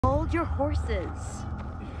Hold your horses.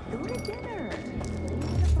 Go to dinner. Leave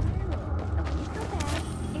the fire. A week go back,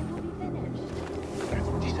 it will be finished. That's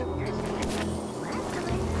what she said. Last time.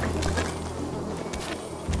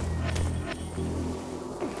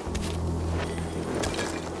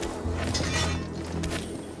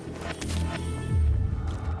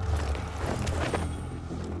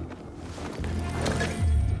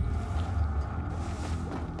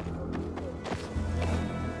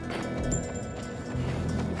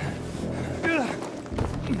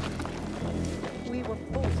 We were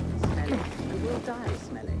born smelling. We will die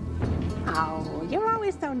smelling. Oh, you're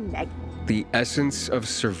always so negative. The essence of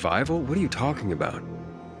survival? What are you talking about?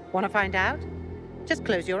 Want to find out? Just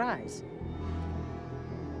close your eyes.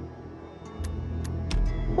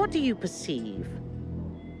 What do you perceive?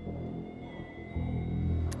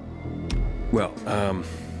 Well,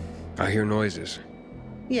 I hear noises.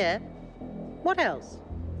 Yeah. What else?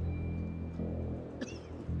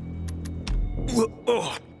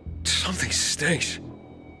 Oh, something stinks.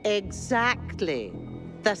 Exactly.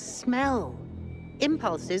 The smell.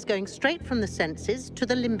 Impulses going straight from the senses to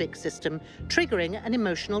the limbic system, triggering an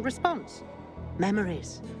emotional response.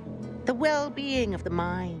 Memories. The well-being of the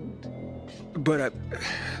mind. But,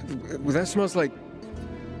 well, that smells like...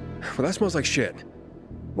 Well, that smells like shit.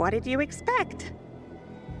 What did you expect?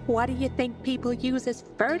 What do you think people use as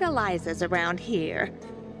fertilizers around here?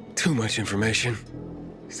 Too much information.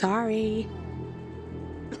 Sorry.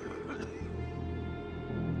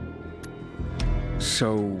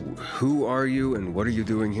 So, who are you and what are you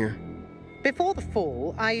doing here? Before the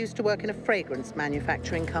fall, I used to work in a fragrance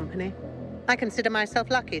manufacturing company. I consider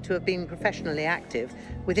myself lucky to have been professionally active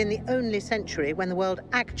within the only century when the world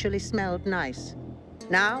actually smelled nice.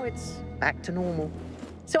 Now it's back to normal.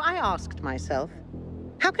 So I asked myself,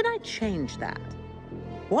 how can I change that?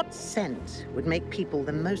 What scent would make people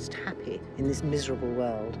the most happy in this miserable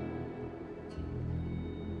world?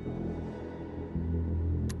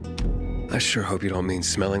 I sure hope you don't mean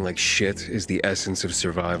smelling like shit is the essence of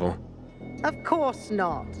survival. Of course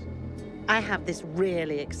not. I have this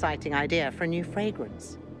really exciting idea for a new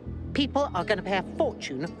fragrance. People are going to pay a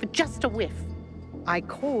fortune for just a whiff. I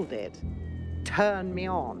called it Turn Me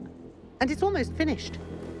On. And it's almost finished.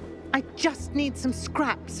 I just need some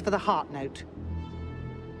scraps for the heart note.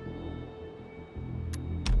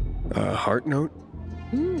 Heart note?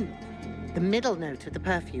 The middle note of the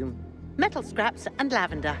perfume. Metal scraps and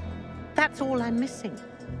lavender. That's all I'm missing.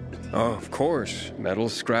 Oh, of course. Metal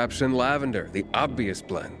scraps and lavender, the obvious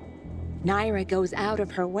blend. Naira goes out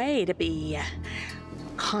of her way to be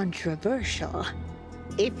controversial.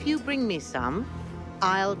 If you bring me some,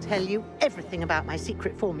 I'll tell you everything about my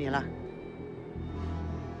secret formula.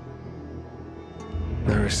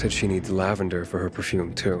 Naira said she needs lavender for her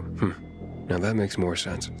perfume, too. Now that makes more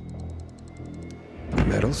sense.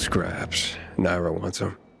 Metal scraps. Naira wants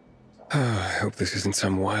them. I hope this isn't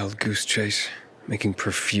some wild goose chase. Making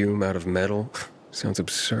perfume out of metal. Sounds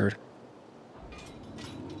absurd.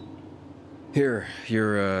 Here,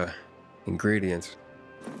 your, ingredients.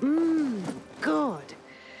 Good.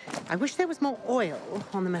 I wish there was more oil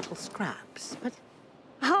on the metal scraps, but...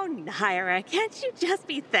 Oh, Naira, can't you just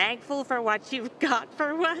be thankful for what you've got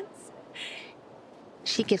for once?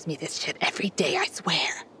 She gives me this shit every day, I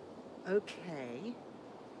swear. Okay.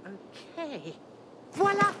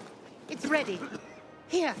 Voila! It's ready.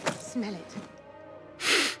 Here, smell it.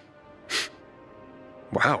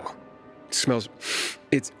 Wow. It smells...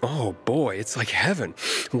 oh boy, it's like heaven.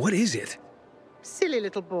 What is it? Silly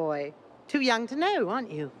little boy. Too young to know,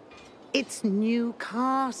 aren't you? It's new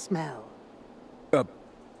car smell.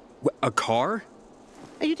 A car?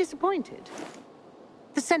 Are you disappointed?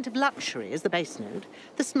 The scent of luxury is the base note,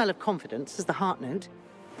 the smell of confidence is the heart note,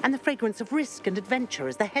 and the fragrance of risk and adventure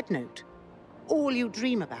is the head note. All you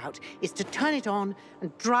dream about is to turn it on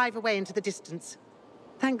and drive away into the distance.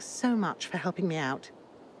 Thanks so much for helping me out.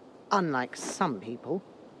 Unlike some people.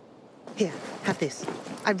 Here, have this.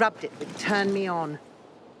 I rubbed it with Turn Me On.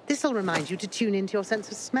 This'll remind you to tune into your sense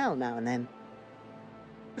of smell now and then.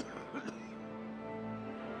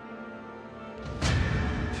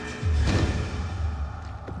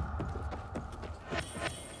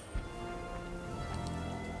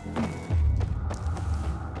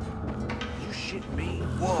 You shit me?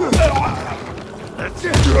 Whoa. That's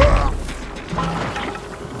it.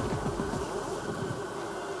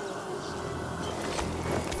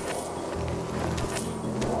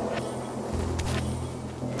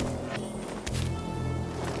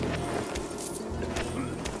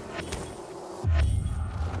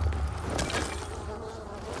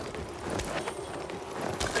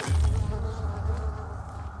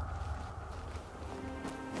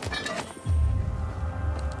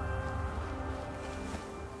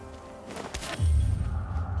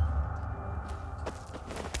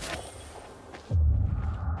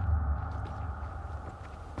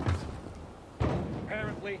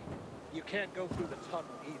 can't go through the tunnel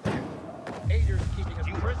either. Ader's keeping us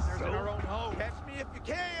prisoners in our own home. Catch me if you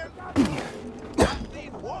can.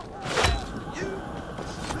 These walkers, you.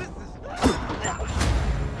 This is.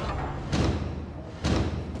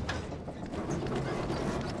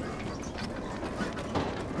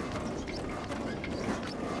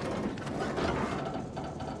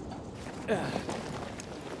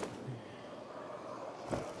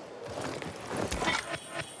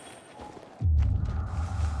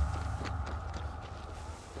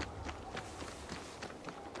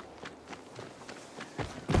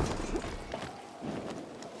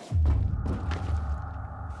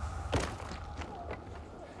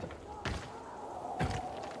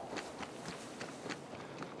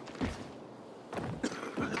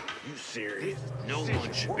 Serious? No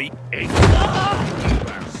one should be angry. You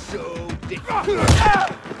are so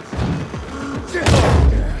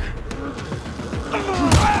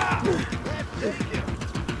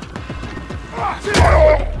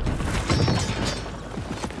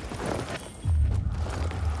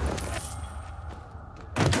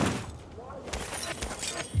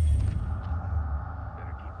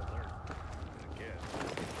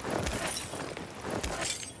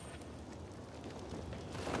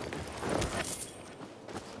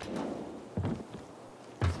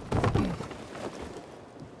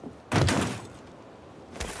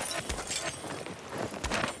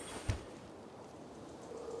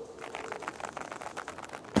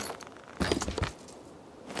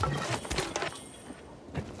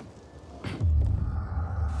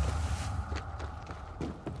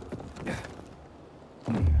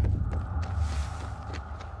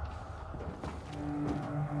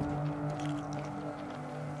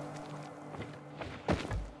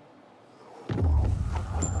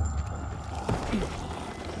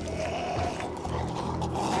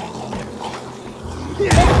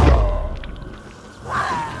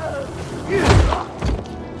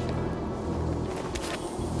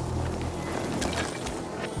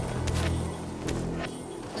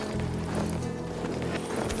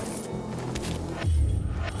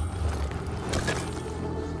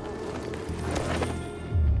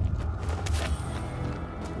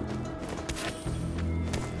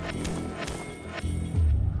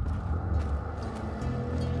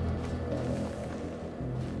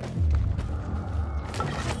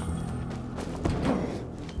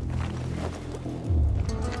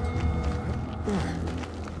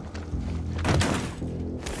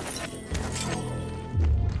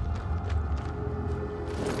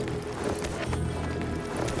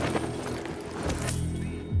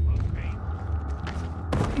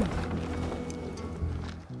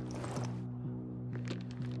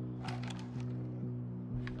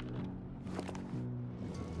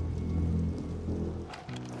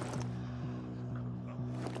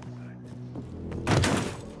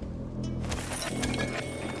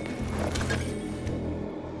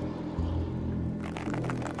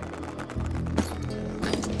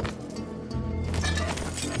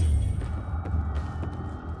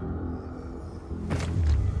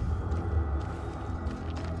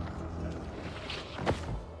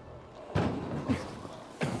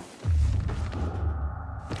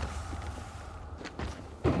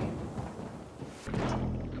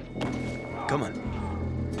Come on.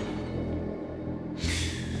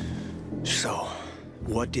 So,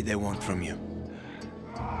 what did they want from you?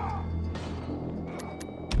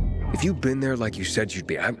 If you'd been there like you said you'd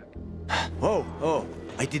be, Oh,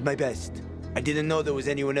 I did my best. I didn't know there was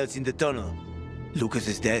anyone else in the tunnel.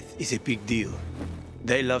 Lucas's death is a big deal.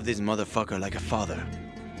 They love this motherfucker like a father.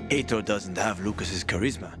 Aitor doesn't have Lucas's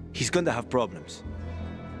charisma. He's gonna have problems.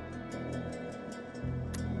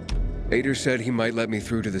 Ader said he might let me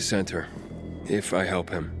through to the center, if I help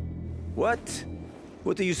him. What?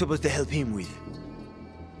 What are you supposed to help him with?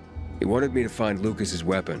 He wanted me to find Lucas's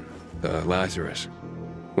weapon, the Lazarus.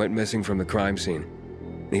 Went missing from the crime scene.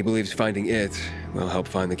 And he believes finding it will help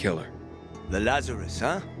find the killer. The Lazarus,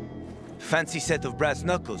 huh? Fancy set of brass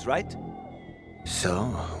knuckles, right?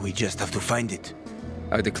 So, we just have to find it.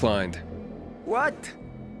 I declined. What?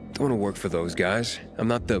 Don't want to work for those guys. I'm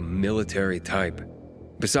not the military type.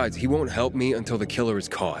 Besides, he won't help me until the killer is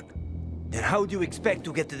caught. Then how do you expect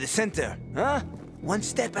to get to the center, huh? One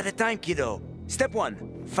step at a time, kiddo. Step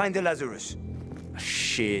one, find the Lazarus.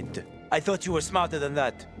 Shit. I thought you were smarter than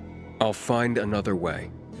that. I'll find another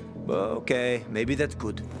way. Okay, maybe that's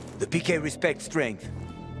good. The PK respect strength.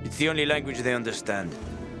 It's the only language they understand.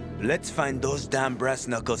 Let's find those damn brass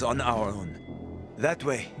knuckles on our own. That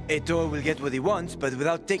way, Aitor will get what he wants, but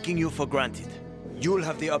without taking you for granted. You'll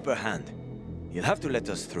have the upper hand. You'll have to let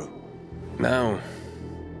us through.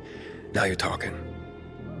 Now you're talking.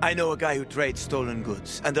 I know a guy who trades stolen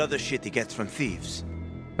goods and other shit he gets from thieves.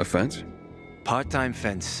 A fence? Part-time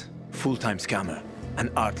fence, full-time scammer. An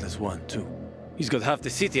artless one, too. He's got half the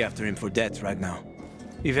city after him for debts right now.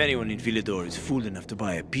 If anyone in Villador is fool enough to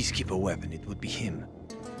buy a peacekeeper weapon, it would be him.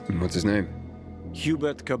 And what's his name?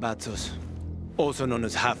 Hubert Carbatzos, also known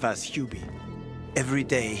as Half-Ass Hubie. Every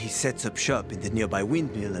day he sets up shop in the nearby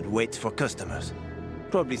windmill and waits for customers.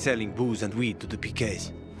 Probably selling booze and weed to the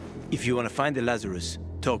PKs. If you want to find the Lazarus,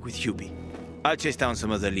 talk with Hubie. I'll chase down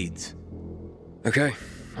some other leads. Okay,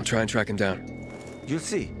 I'll try and track him down. You'll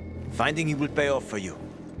see. Finding him will pay off for you.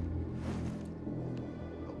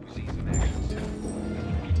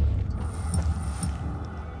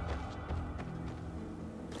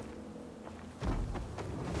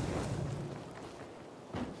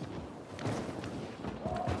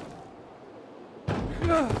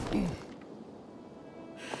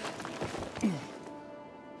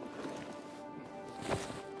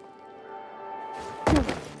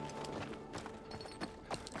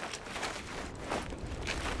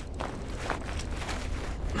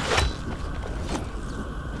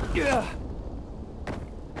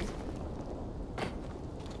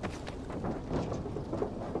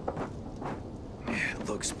 It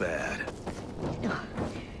looks bad.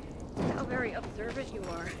 How very observant you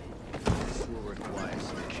are. This will require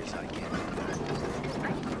some inches I can't do that. Are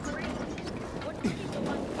you crazy? What took you so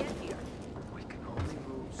long to get here? We can only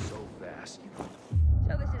move so fast.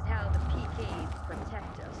 So this is how the PKs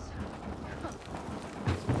protect us.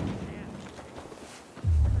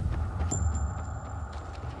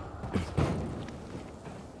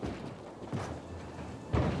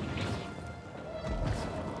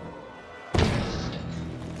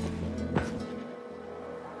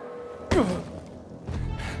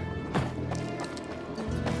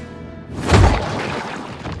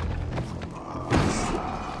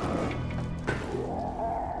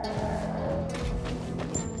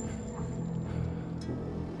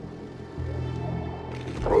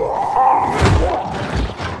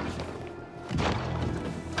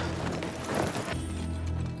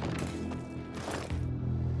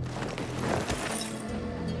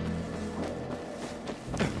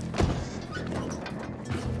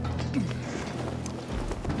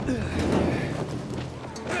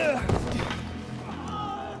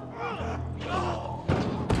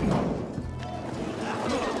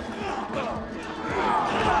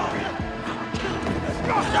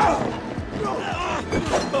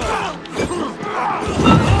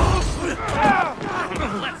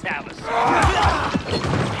 Let's have a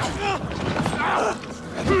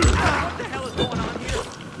What the hell is going on here?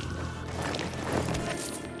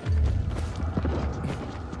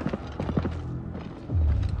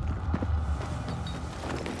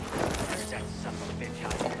 Where's that son of a bitch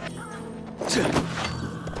hiding?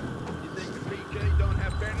 You think the PK don't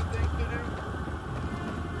have better things to do?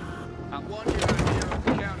 I want your idea of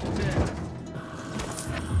the count of 10.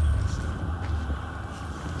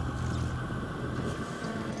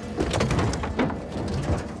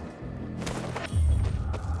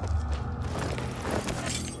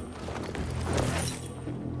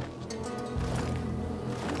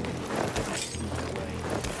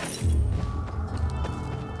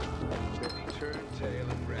 Turn tail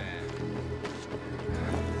and ran.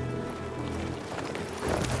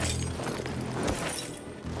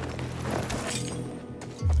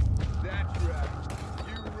 That's right.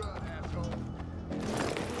 You run, asshole.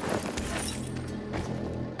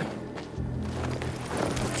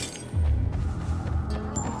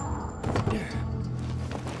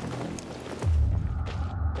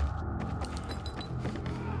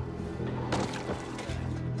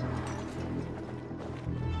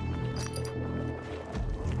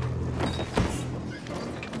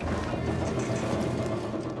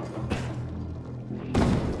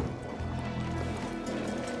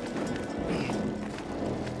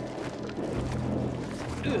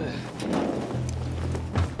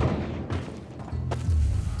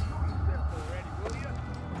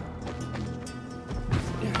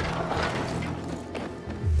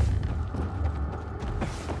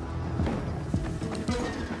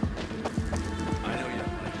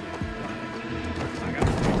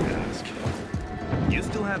 You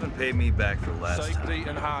still haven't paid me back for last time. Safety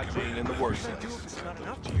and hygiene in the workshop.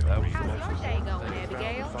 How's your day going,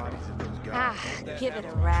 Abigail? Give it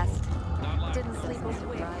a rest. Didn't sleep a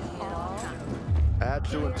wink at all. Add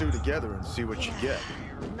 2 and 2 together and see what you get.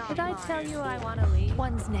 Did I tell you I want to leave?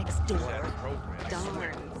 One's next door.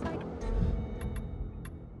 Darn.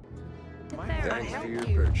 Thanks for your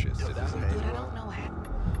purchase, Citizen I Hazel. don't know how.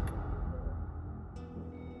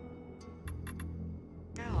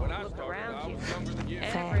 When I look around you.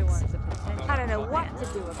 Everyone's a potential. I don't know what to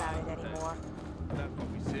do about it anymore. That's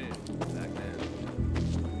what we said back then.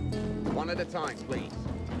 One at a time, please.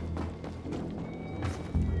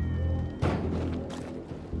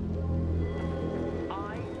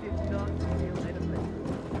 I did not feel anything.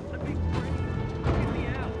 A big breeze. Get me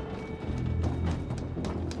out.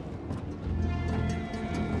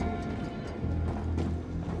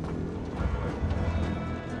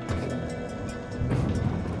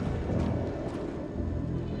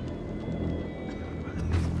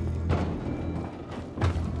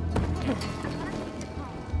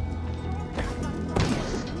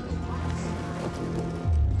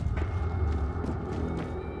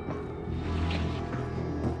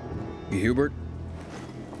 Hubert?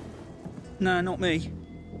 No, not me.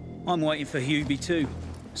 I'm waiting for Hubie too,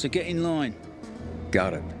 so get in line.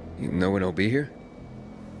 Got it. You know when he'll be here?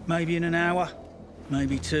 Maybe in an hour,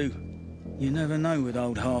 maybe two. You never know with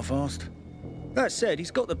old half-assed. That said,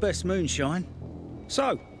 he's got the best moonshine.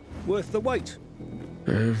 So, worth the wait.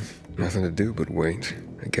 Nothing to do but wait,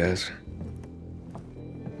 I guess.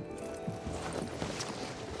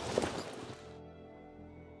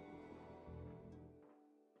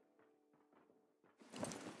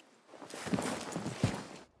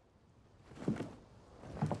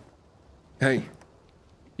 Hey,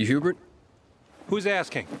 you Hubert? Who's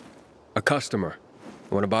asking? A customer.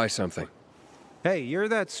 I want to buy something. Hey, you're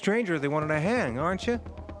that stranger they wanted to hang, aren't you?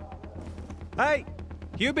 Hey,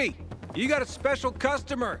 Hubie, you got a special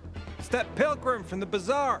customer. It's that pilgrim from the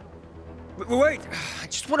bazaar. Wait, I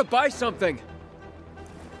just want to buy something.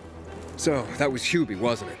 So, that was Hubie,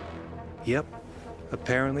 wasn't it? Yep.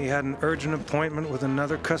 Apparently had an urgent appointment with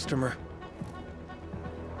another customer.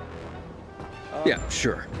 Yeah,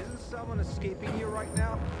 sure. Isn't someone escaping you right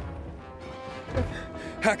now?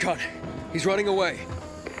 Hakon, he's running away.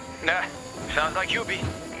 Nah, sounds like Hubie.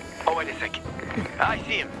 Oh, wait a sec. I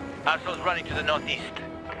see him. Arso's running to the northeast.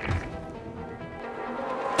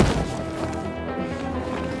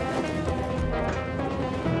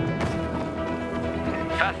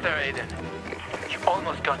 Faster, Aiden. You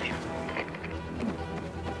almost got him.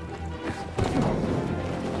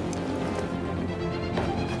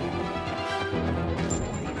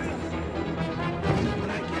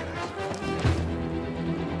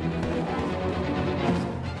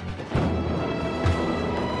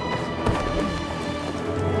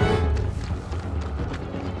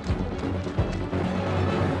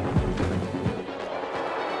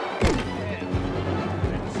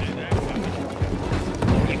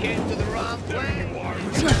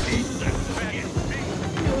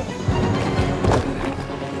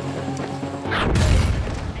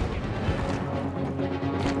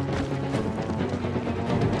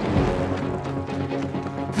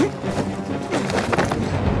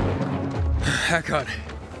 Hakon,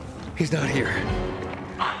 he's not here.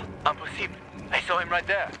 Impossible. I saw him right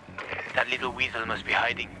there. That little weasel must be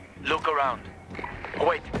hiding. Look around. Oh,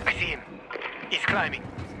 wait, I see him. He's climbing.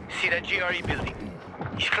 See that GRE building?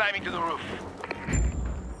 He's climbing to the roof.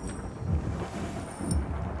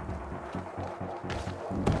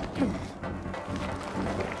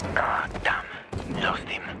 Ah, damn. Lost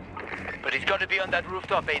him. But he's got to be on that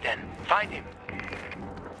rooftop, Aiden. Find him.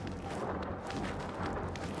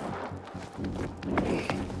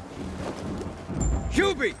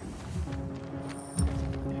 Hubie!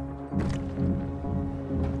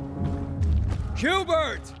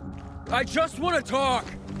 Hubert! I just want to talk!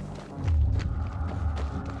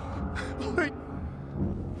 Wait.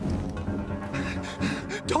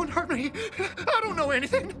 Don't hurt me. I don't know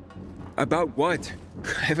anything. About what?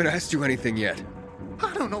 I haven't asked you anything yet.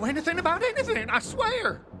 I don't know anything about anything, I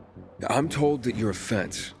swear. I'm told that you're a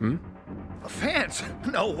fence, hmm? A fence?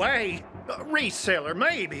 No way. A reseller,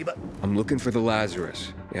 maybe, but... I'm looking for the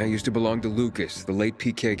Lazarus. Yeah, used to belong to Lucas, the late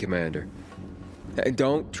PK commander. And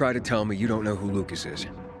don't try to tell me you don't know who Lucas is.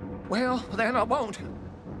 Well, then I won't.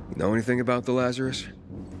 You know anything about the Lazarus?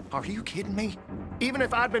 Are you kidding me? Even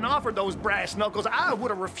if I'd been offered those brass knuckles, I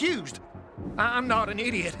would have refused. I'm not an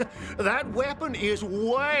idiot. That weapon is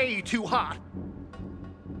way too hot.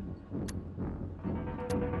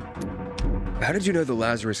 How did you know the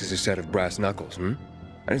Lazarus is a set of brass knuckles, hmm?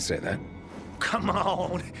 I didn't say that. Come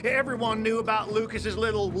on. Everyone knew about Lucas's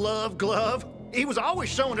little love glove. He was always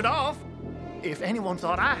showing it off. If anyone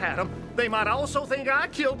thought I had him, they might also think I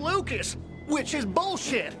killed Lucas, which is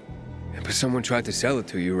bullshit. But someone tried to sell it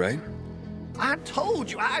to you, right? I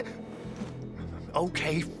told you,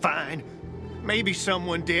 Okay, fine. Maybe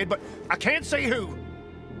someone did, but I can't say who.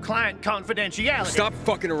 Client confidentiality. Stop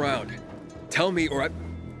fucking around. Tell me or I...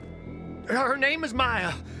 Her name is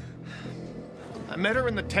Maya. I met her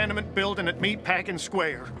in the tenement building at Meatpacking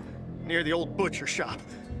Square. near the old butcher shop.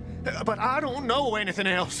 But I don't know anything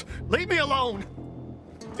else. Leave me alone.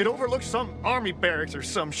 It overlooks some army barracks or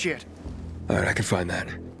some shit. All right, I can find that.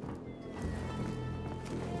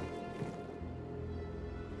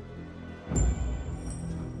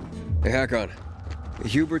 Hey, Hakon.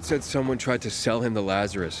 Hubert said someone tried to sell him the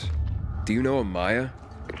Lazarus. Do you know a Maya?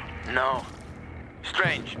 No.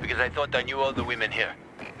 Strange, because I thought I knew all the women here.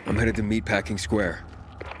 I'm headed to Meatpacking Square.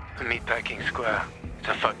 Meatpacking Square. It's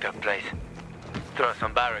a fucked up place. There are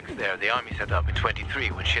some barracks there the army set up in 23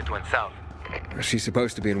 when shit went south. She's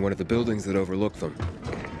supposed to be in one of the buildings that overlook them.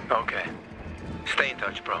 Okay. Stay in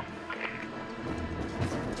touch, bro.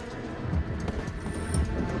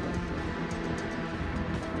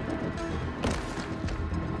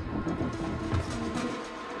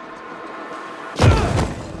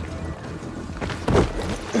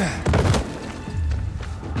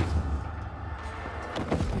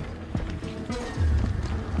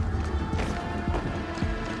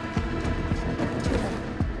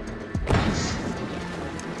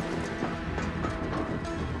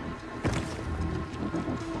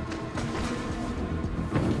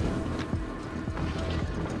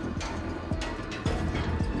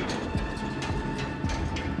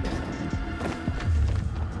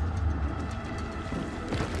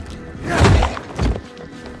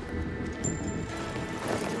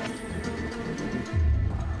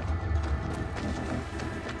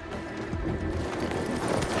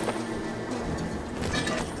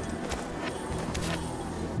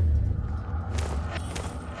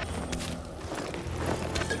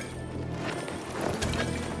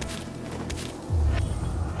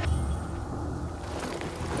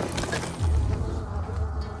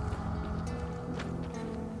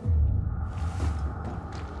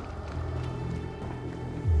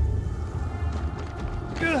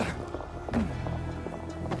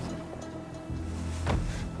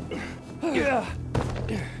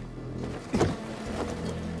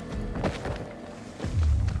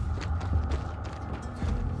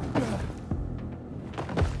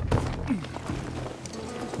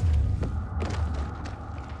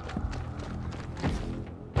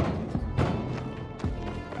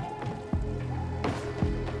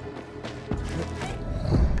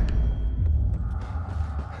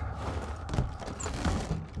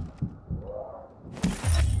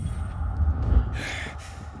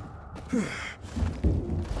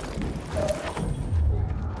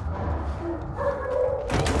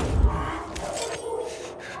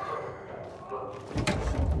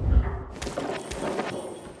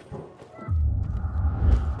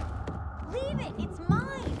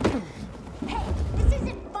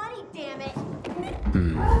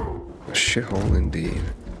 Shithole indeed.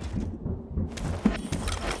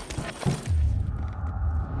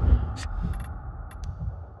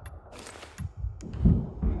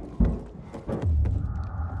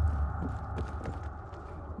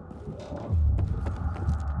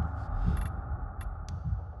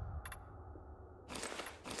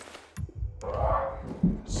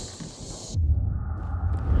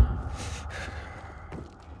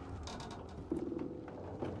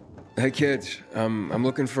 Hey kids, I'm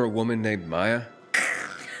looking for a woman named Maya. Hey,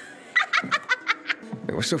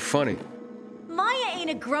 what's so funny? Maya ain't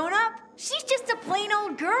a grown-up. She's just a plain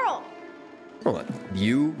old girl. Hold on,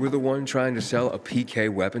 you were the one trying to sell a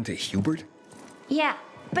PK weapon to Hubert? Yeah,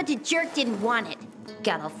 but the jerk didn't want it.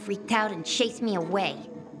 Got all freaked out and chased me away.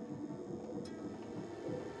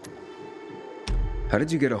 How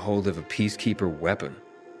did you get a hold of a peacekeeper weapon?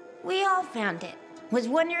 We all found it. Was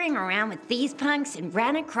wandering around with these punks and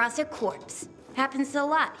ran across a corpse. Happens a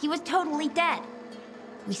lot. He was totally dead.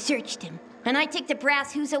 We searched him, and I took the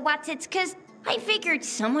brass who's a Watsits, 'cause I figured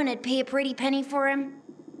someone would pay a pretty penny for him.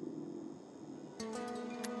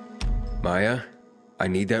 Maya, I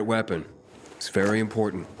need that weapon. It's very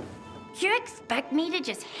important. You expect me to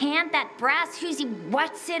just hand that brass who's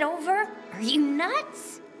Watsit over? Are you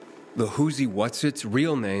nuts? The Whoozy Whatsit's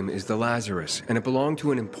real name is the Lazarus, and it belonged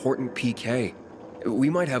to an important PK.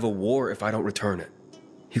 We might have a war if I don't return it.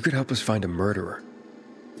 You could help us find a murderer.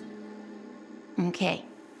 Okay,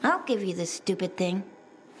 I'll give you this stupid thing,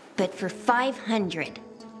 but for 500.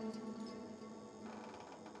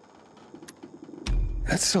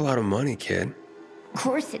 That's a lot of money, kid. Of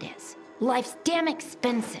course it is. Life's damn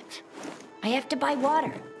expensive. I have to buy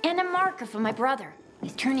water and a marker for my brother.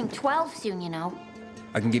 He's turning 12 soon, you know.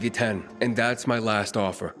 I can give you 10, and that's my last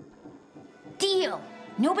offer. Deal!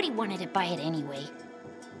 Nobody wanted to buy it anyway.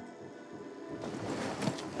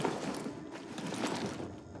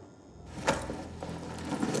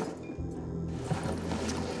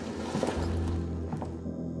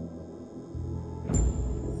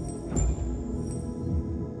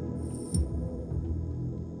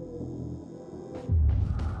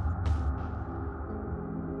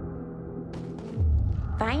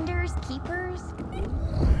 finders, keepers?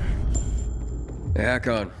 Hey,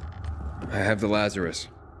 Hakon. I have the Lazarus.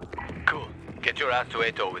 Cool. Get your ass to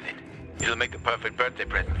Ator with it. It'll make the perfect birthday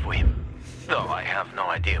present for him. Though I have no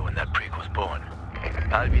idea when that prick was born.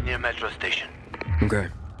 I'll be near Metro Station. Okay.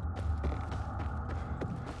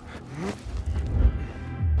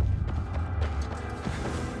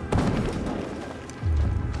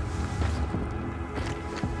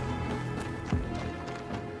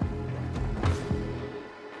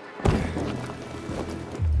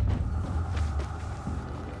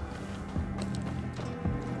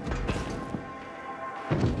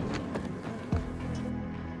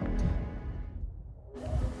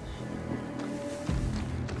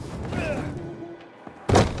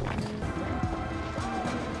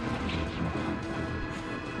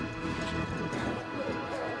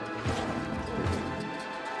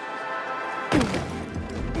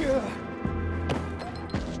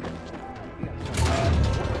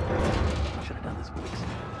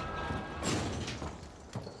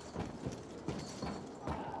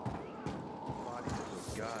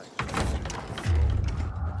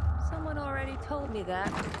 Someone already told me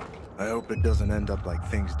that. I hope it doesn't end up like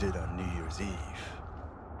things did on New Year's Eve.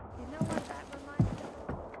 You know what that reminds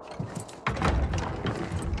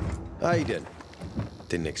me of? Aiden.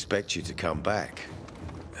 Didn't expect you to come back.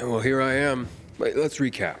 Well, here I am. Wait, let's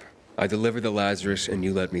recap. I delivered the Lazarus and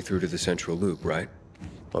you led me through to the central loop, right?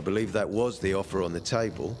 I believe that was the offer on the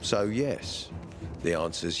table, so yes. The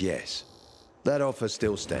answer's yes. That offer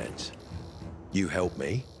still stands. You help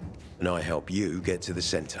me, and I help you get to the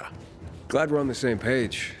center. Glad we're on the same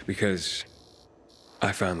page, because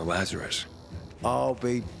I found the Lazarus. I'll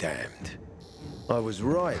be damned. I was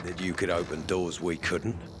right that you could open doors we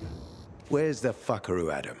couldn't. Where's the fucker who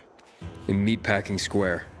had him? In Meatpacking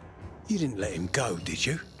Square. You didn't let him go, did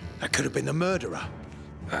you? That could have been the murderer.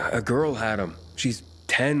 A girl had him. She's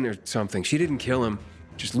 10 or something. She didn't kill him,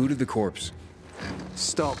 just looted the corpse.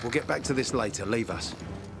 Stop, we'll get back to this later. Leave us.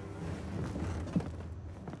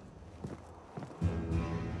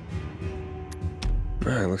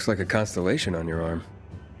 Looks like a constellation on your arm.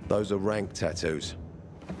 Those are rank tattoos.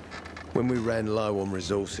 When we ran low on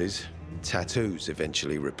resources, tattoos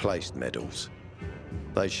eventually replaced medals.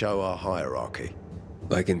 They show our hierarchy.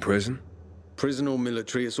 Like in prison? Prison or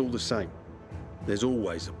military, it's all the same. There's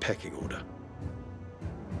always a pecking order.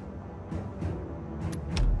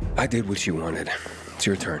 I did what you wanted. It's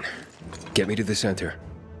your turn. Get me to the center.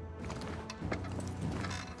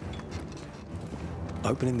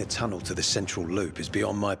 Opening the tunnel to the central loop is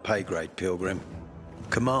beyond my pay grade, Pilgrim.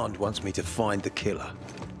 Command wants me to find the killer.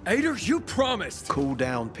 Ader, you promised! Cool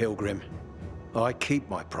down, Pilgrim. I keep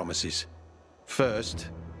my promises. First,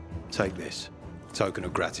 take this. Token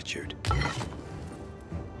of gratitude.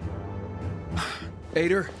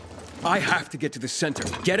 Ader, I have to get to the center.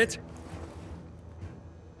 Get it?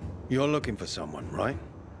 You're looking for someone, right?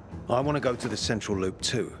 I want to go to the central loop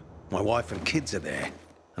too. My wife and kids are there,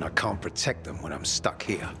 and I can't protect them when I'm stuck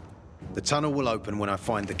here. The tunnel will open when I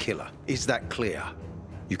find the killer. Is that clear?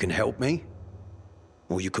 You can help me,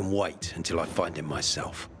 or you can wait until I find him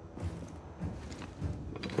myself.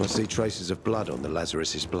 I see traces of blood on the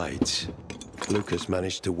Lazarus's blades. Lucas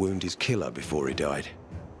managed to wound his killer before he died.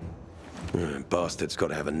 Bastard's got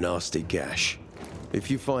to have a nasty gash. If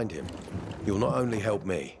you find him, you'll not only help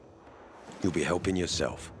me, you'll be helping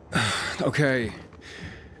yourself. Okay.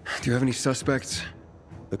 Do you have any suspects?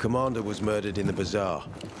 The commander was murdered in the bazaar.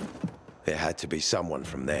 There had to be someone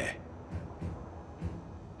from there.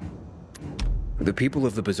 The people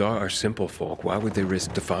of the bazaar are simple folk. Why would they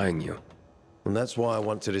risk defying you? And that's why I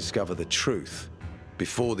want to discover the truth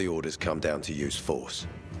before the orders come down to use force.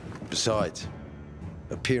 Besides,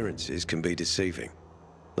 appearances can be deceiving.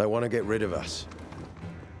 They want to get rid of us.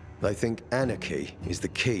 They think anarchy is the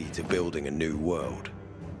key to building a new world.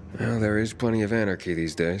 Well, there is plenty of anarchy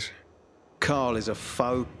these days. Carl is a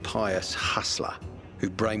faux pious hustler who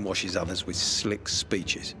brainwashes others with slick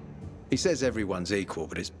speeches. He says everyone's equal,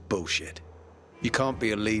 but it's bullshit. You can't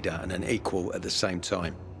be a leader and an equal at the same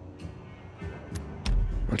time.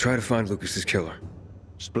 I'll try to find Lucas's killer.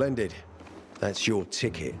 Splendid. That's your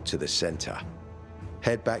ticket to the center.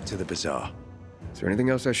 Head back to the bazaar. Is there anything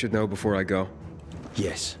else I should know before I go?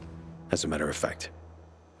 Yes, as a matter of fact.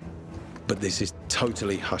 But this is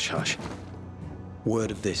totally hush-hush.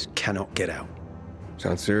 Word of this cannot get out.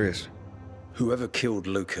 Sounds serious. Whoever killed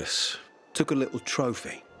Lucas took a little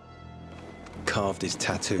trophy. Carved his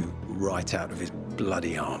tattoo right out of his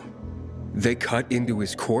bloody arm. They cut into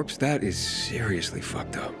his corpse? That is seriously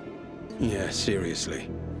fucked up. Yeah,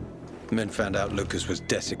 seriously. Men found out Lucas was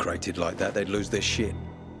desecrated like that, they'd lose their shit.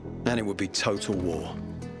 And it would be total war.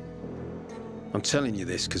 I'm telling you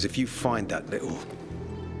this because if you find that little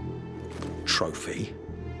trophy,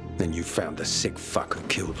 then you found the sick fuck who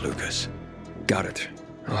killed Lucas. Got it.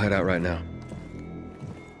 I'll head out right now.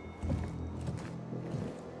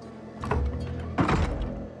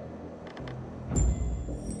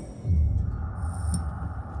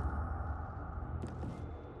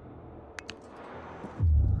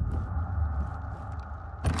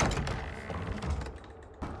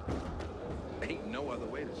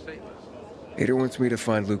 Ader wants me to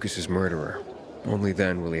find Lucas's murderer. Only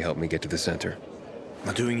then will he help me get to the center.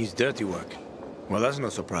 Not doing his dirty work. Well, that's no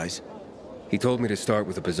surprise. He told me to start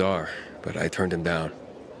with the bazaar, but I turned him down.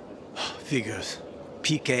 Figures.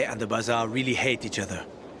 PK and the bazaar really hate each other.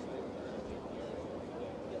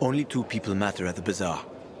 Only two people matter at the bazaar.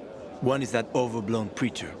 One is that overblown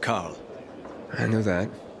preacher, Carl. I know that.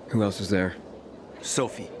 Who else is there?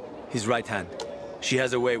 Sophie, his right hand. She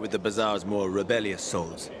has a way with the bazaar's more rebellious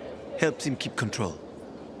souls. Helps him keep control.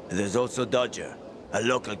 There's also Dodger, a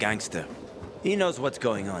local gangster. He knows what's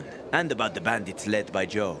going on, and about the bandits led by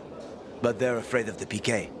Joe. But they're afraid of the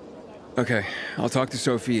PK. Okay, I'll talk to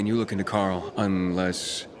Sophie and you look into Carl,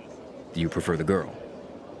 unless you prefer the girl.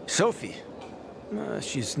 Sophie?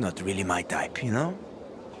 She's not really my type, you know?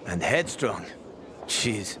 And headstrong.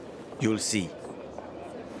 You'll see.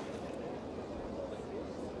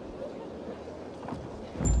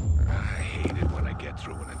 I hate it when I get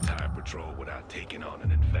through an entire patrol without taking on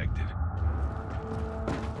an infected.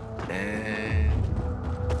 And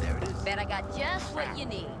there it is. Bet I got just what you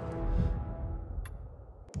need.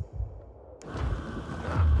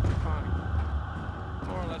 Fine.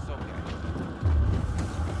 More or less okay.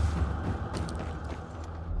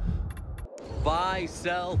 Buy,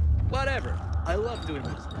 sell, whatever. I love doing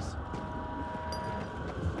business.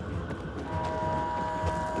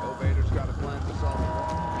 Vader's got a plan to solve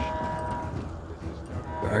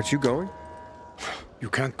the Aren't you going? You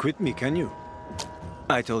can't quit me, can you?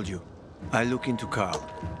 I told you. I look into Carl.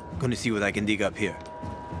 Gonna see what I can dig up here.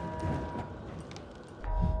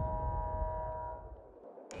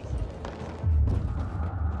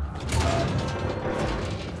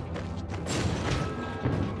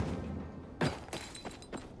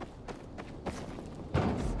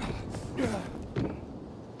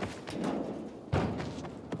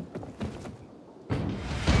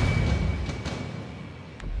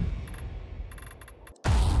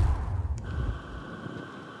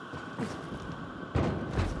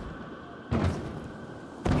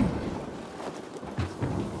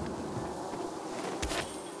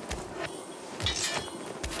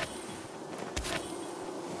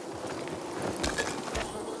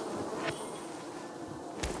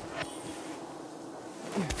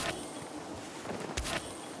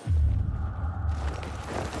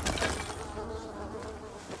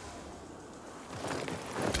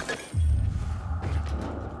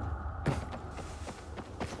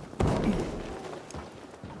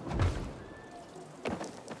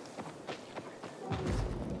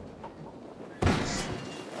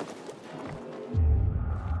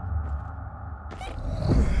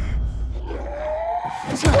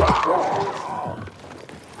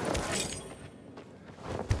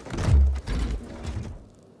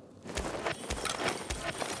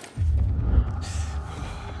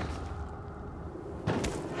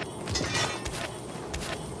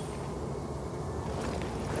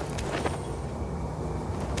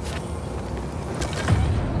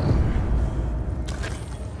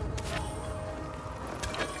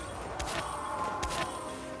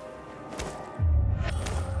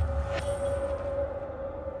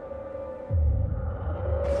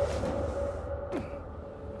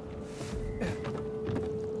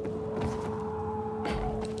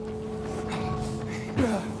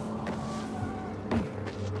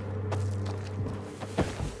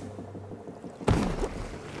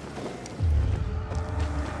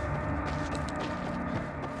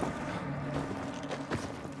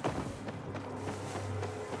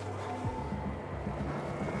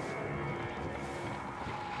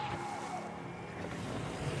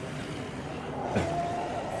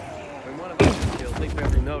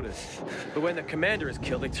 But when the commander is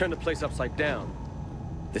killed, they turn the place upside down.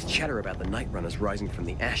 This chatter about the Night Runners rising from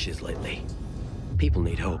the ashes lately. People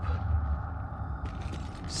need hope.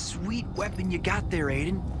 Sweet weapon you got there,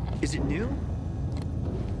 Aiden. Is it new?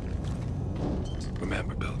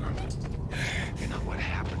 Remember, Pilgrim, you know what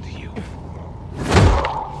happened to you.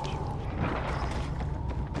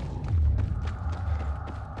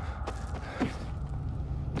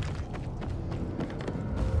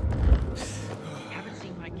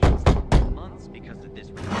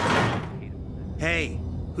 Hey,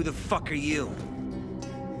 who the fuck are you?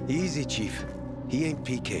 Easy, Chief. He ain't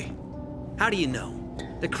PK. How do you know?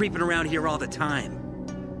 They're creeping around here all the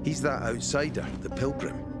time. He's that outsider, the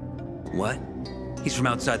pilgrim. What? He's from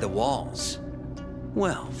outside the walls.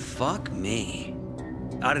 Well, fuck me.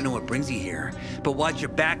 I don't know what brings you here, but watch your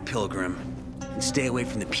back, Pilgrim. And stay away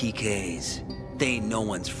from the PKs. They ain't no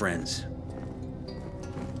one's friends.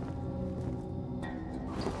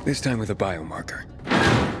 This time with a biomarker.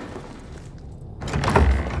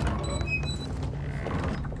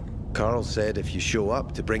 Carl said if you show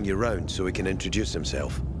up to bring you round so he can introduce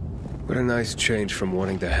himself. What a nice change from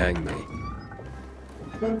wanting to hang me.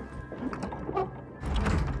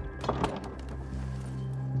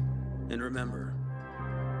 And remember,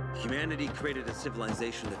 humanity created a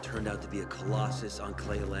civilization that turned out to be a colossus on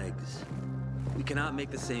clay legs. We cannot make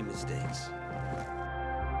the same mistakes.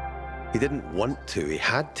 He didn't want to, he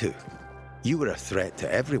had to. You were a threat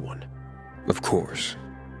to everyone. Of course.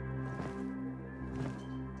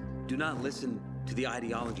 Do not listen to the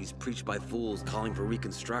ideologies preached by fools calling for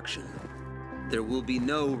reconstruction. There will be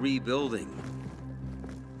no rebuilding.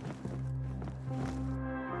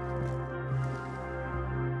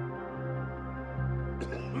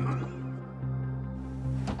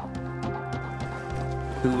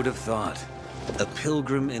 Who would have thought? A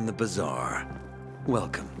pilgrim in the bazaar.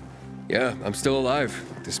 Welcome. Yeah, I'm still alive,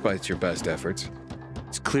 despite your best efforts.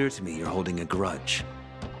 It's clear to me you're holding a grudge.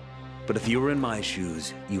 But if you were in my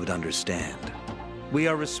shoes, you would understand. We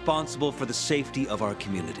are responsible for the safety of our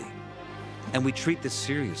community. And we treat this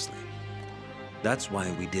seriously. That's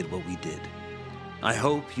why we did what we did. I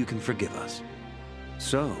hope you can forgive us.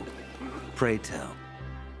 So, pray tell,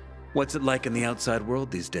 what's it like in the outside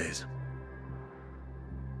world these days?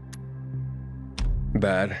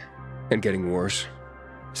 Bad, and getting worse.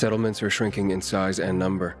 Settlements are shrinking in size and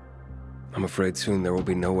number. I'm afraid soon there will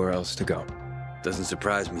be nowhere else to go. Doesn't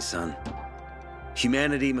surprise me, son.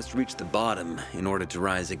 Humanity must reach the bottom in order to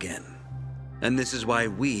rise again. And this is why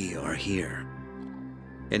we are here.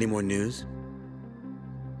 Any more news?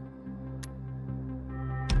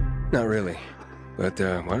 Not really. But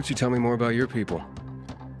why don't you tell me more about your people?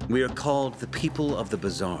 We are called the people of the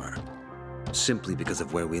bazaar, simply because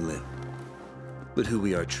of where we live. But who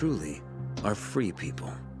we are truly are free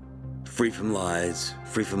people. Free from lies,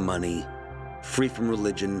 free from money, free from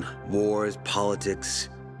religion, wars, politics,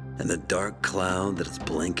 and the dark cloud that has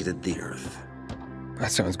blanketed the earth.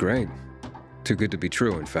 That sounds great. Too good to be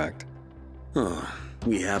true, in fact. Oh,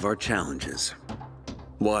 we have our challenges.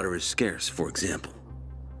 Water is scarce, for example.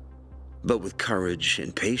 But with courage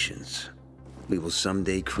and patience, we will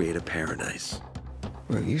someday create a paradise.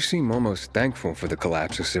 Well, you seem almost thankful for the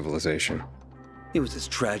collapse of civilization. It was as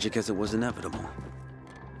tragic as it was inevitable.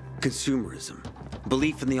 Consumerism,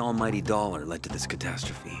 belief in the almighty dollar led to this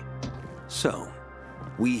catastrophe. So,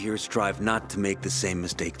 we here strive not to make the same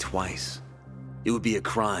mistake twice. It would be a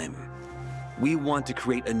crime. We want to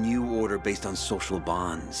create a new order based on social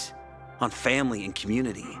bonds, on family and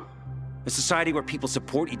community. A society where people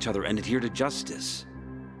support each other and adhere to justice.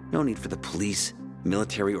 No need for the police,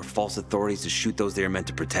 military, or false authorities to shoot those they are meant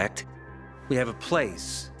to protect. We have a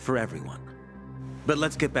place for everyone. But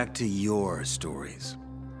let's get back to your stories.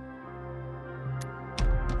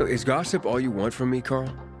 Is gossip all you want from me,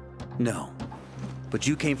 Carl? No. But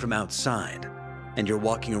you came from outside, and you're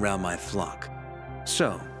walking around my flock.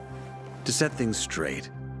 So, to set things straight,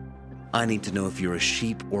 I need to know if you're a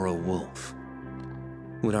sheep or a wolf.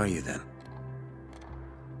 What are you then?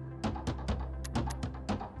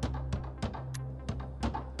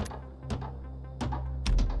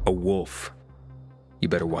 A wolf. You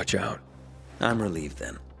better watch out. I'm relieved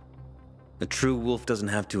then. A true wolf doesn't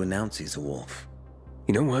have to announce he's a wolf.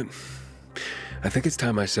 You know what? I think it's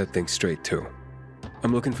time I set things straight too.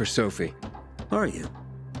 I'm looking for Sophie. Are you?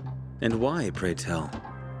 And why, pray tell?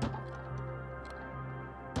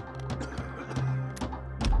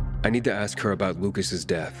 I need to ask her about Lucas's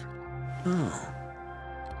death. Oh.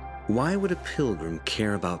 Why would a pilgrim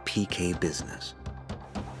care about PK business?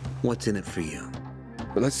 What's in it for you?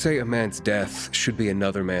 But let's say a man's death should be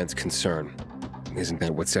another man's concern. Isn't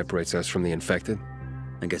that what separates us from the infected?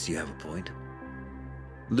 I guess you have a point.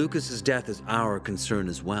 Lucas's death is our concern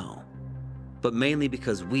as well. But mainly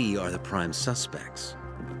because we are the prime suspects.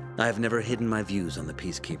 I have never hidden my views on the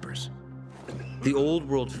Peacekeepers. The old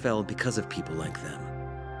world fell because of people like them.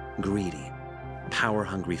 Greedy,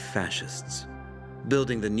 power-hungry fascists.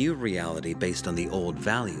 Building the new reality based on the old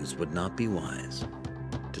values would not be wise,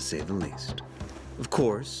 to say the least. Of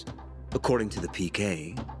course, according to the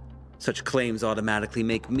PK, such claims automatically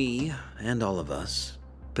make me, and all of us,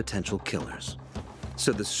 potential killers.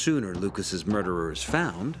 So the sooner Lucas's murderer is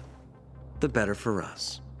found, the better for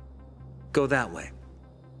us. Go that way.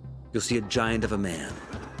 You'll see a giant of a man.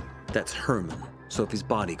 That's Herman, Sophie's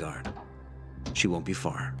bodyguard. She won't be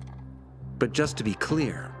far. But just to be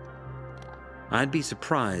clear, I'd be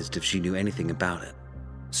surprised if she knew anything about it.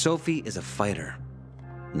 Sophie is a fighter,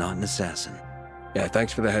 not an assassin. Yeah,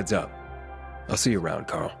 thanks for the heads up. I'll see you around,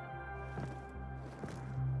 Carl.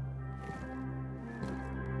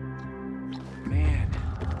 Man,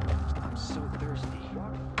 I'm so thirsty.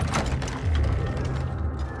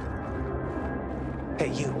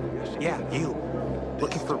 Hey, you. Yeah, you.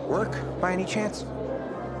 Looking for work, by any chance?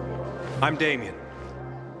 I'm Damien.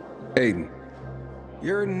 Aiden.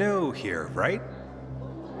 You're new here, right?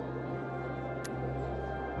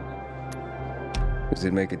 Does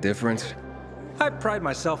it make a difference? I pride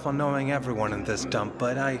myself on knowing everyone in this dump,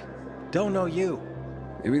 but I don't know you.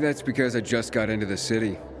 Maybe that's because I just got into the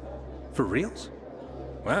city. For reals?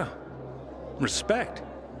 Wow. Respect.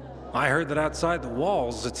 I heard that outside the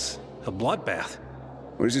walls, it's a bloodbath.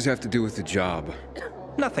 What does this have to do with the job?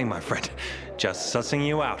 Nothing, my friend. Just sussing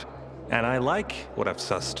you out. And I like what I've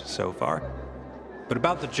sussed so far. But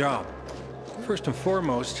about the job. First and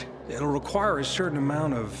foremost, it'll require a certain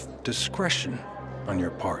amount of discretion on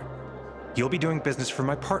your part. You'll be doing business for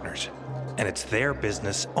my partners, and it's their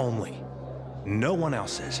business only. No one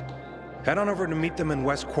else's. Head on over to meet them in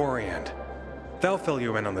West Quarry End. They'll fill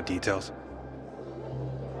you in on the details.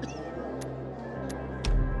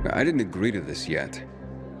 I didn't agree to this yet.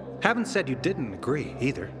 Haven't said you didn't agree,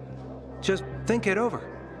 either. Just think it over.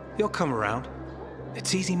 You'll come around.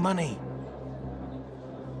 It's easy money.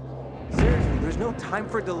 Seriously, there's no time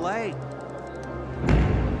for delay.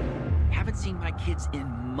 Haven't seen my kids in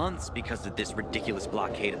months because of this ridiculous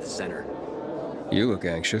blockade at the center. You look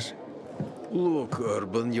anxious. Look,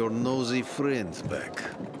 Urban, your nosy friend's back.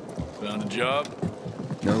 Found a job?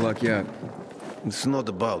 No luck yet. It's not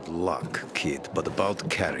about luck, kid, but about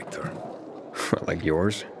character. Like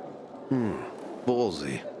yours?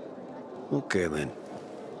 Ballsy. Okay, then.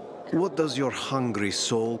 What does your hungry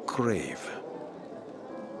soul crave?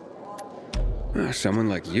 Someone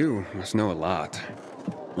like you must know a lot.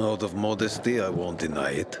 Out of modesty, I won't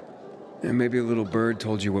deny it. And maybe a little bird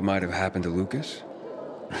told you what might have happened to Lucas?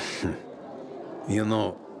 You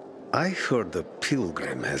know, I heard a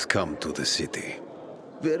pilgrim has come to the city.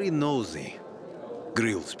 Very nosy.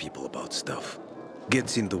 Grills people about stuff.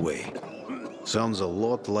 Gets in the way. Sounds a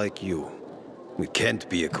lot like you. It can't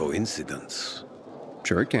be a coincidence.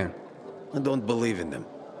 Sure it can. I don't believe in them.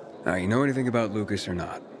 You know anything about Lucas or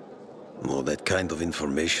not? No, that kind of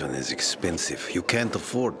information is expensive. You can't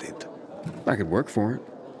afford it. I could work for it.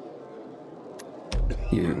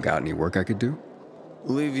 You got any work I could do?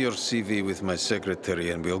 Leave your CV with my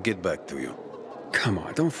secretary and we'll get back to you. Come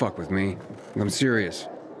on, don't fuck with me. I'm serious.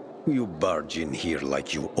 You barge in here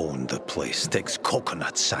like you own the place. Takes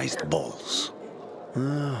coconut-sized balls.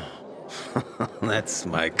 That's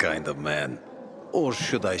my kind of man. Or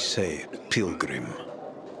should I say, pilgrim.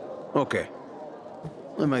 Okay.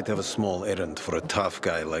 I might have a small errand for a tough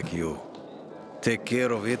guy like you. Take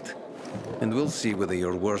care of it, and we'll see whether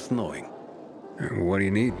you're worth knowing. What do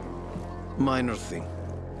you need? Minor thing.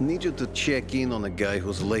 Need you to check in on a guy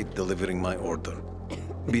who's late delivering my order.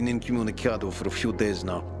 Been incommunicado for a few days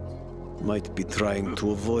now. Might be trying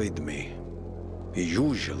to avoid me. He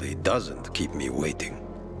usually doesn't keep me waiting.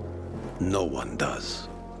 No one does.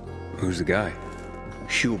 Who's the guy?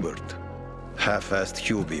 Hubert. Half-assed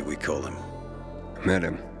Hubie, we call him. Met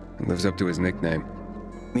him. He lives up to his nickname.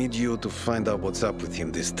 Need you to find out what's up with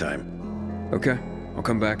him this time. Okay. I'll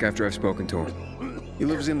come back after I've spoken to him. He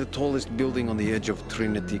lives in the tallest building on the edge of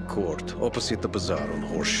Trinity Court, opposite the bazaar on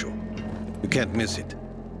Horseshoe. You can't miss it.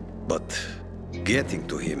 But getting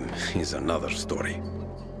to him is another story.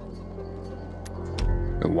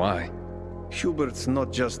 Why? Hubert's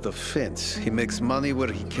not just a fence. He makes money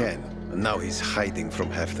where he can. And now he's hiding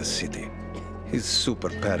from half the city. He's super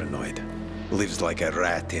paranoid. Lives like a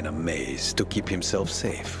rat in a maze to keep himself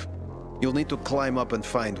safe. You'll need to climb up and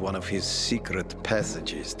find one of his secret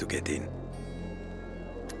passages to get in.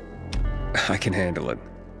 I can handle it.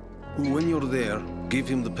 When you're there, give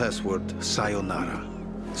him the password Sayonara,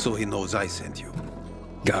 so he knows I sent you.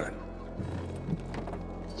 Got it.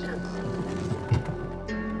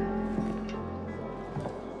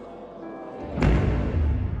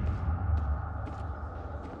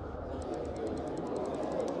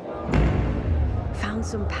 Found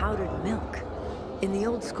some powdered milk in the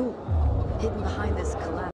old school, hidden behind this collapsed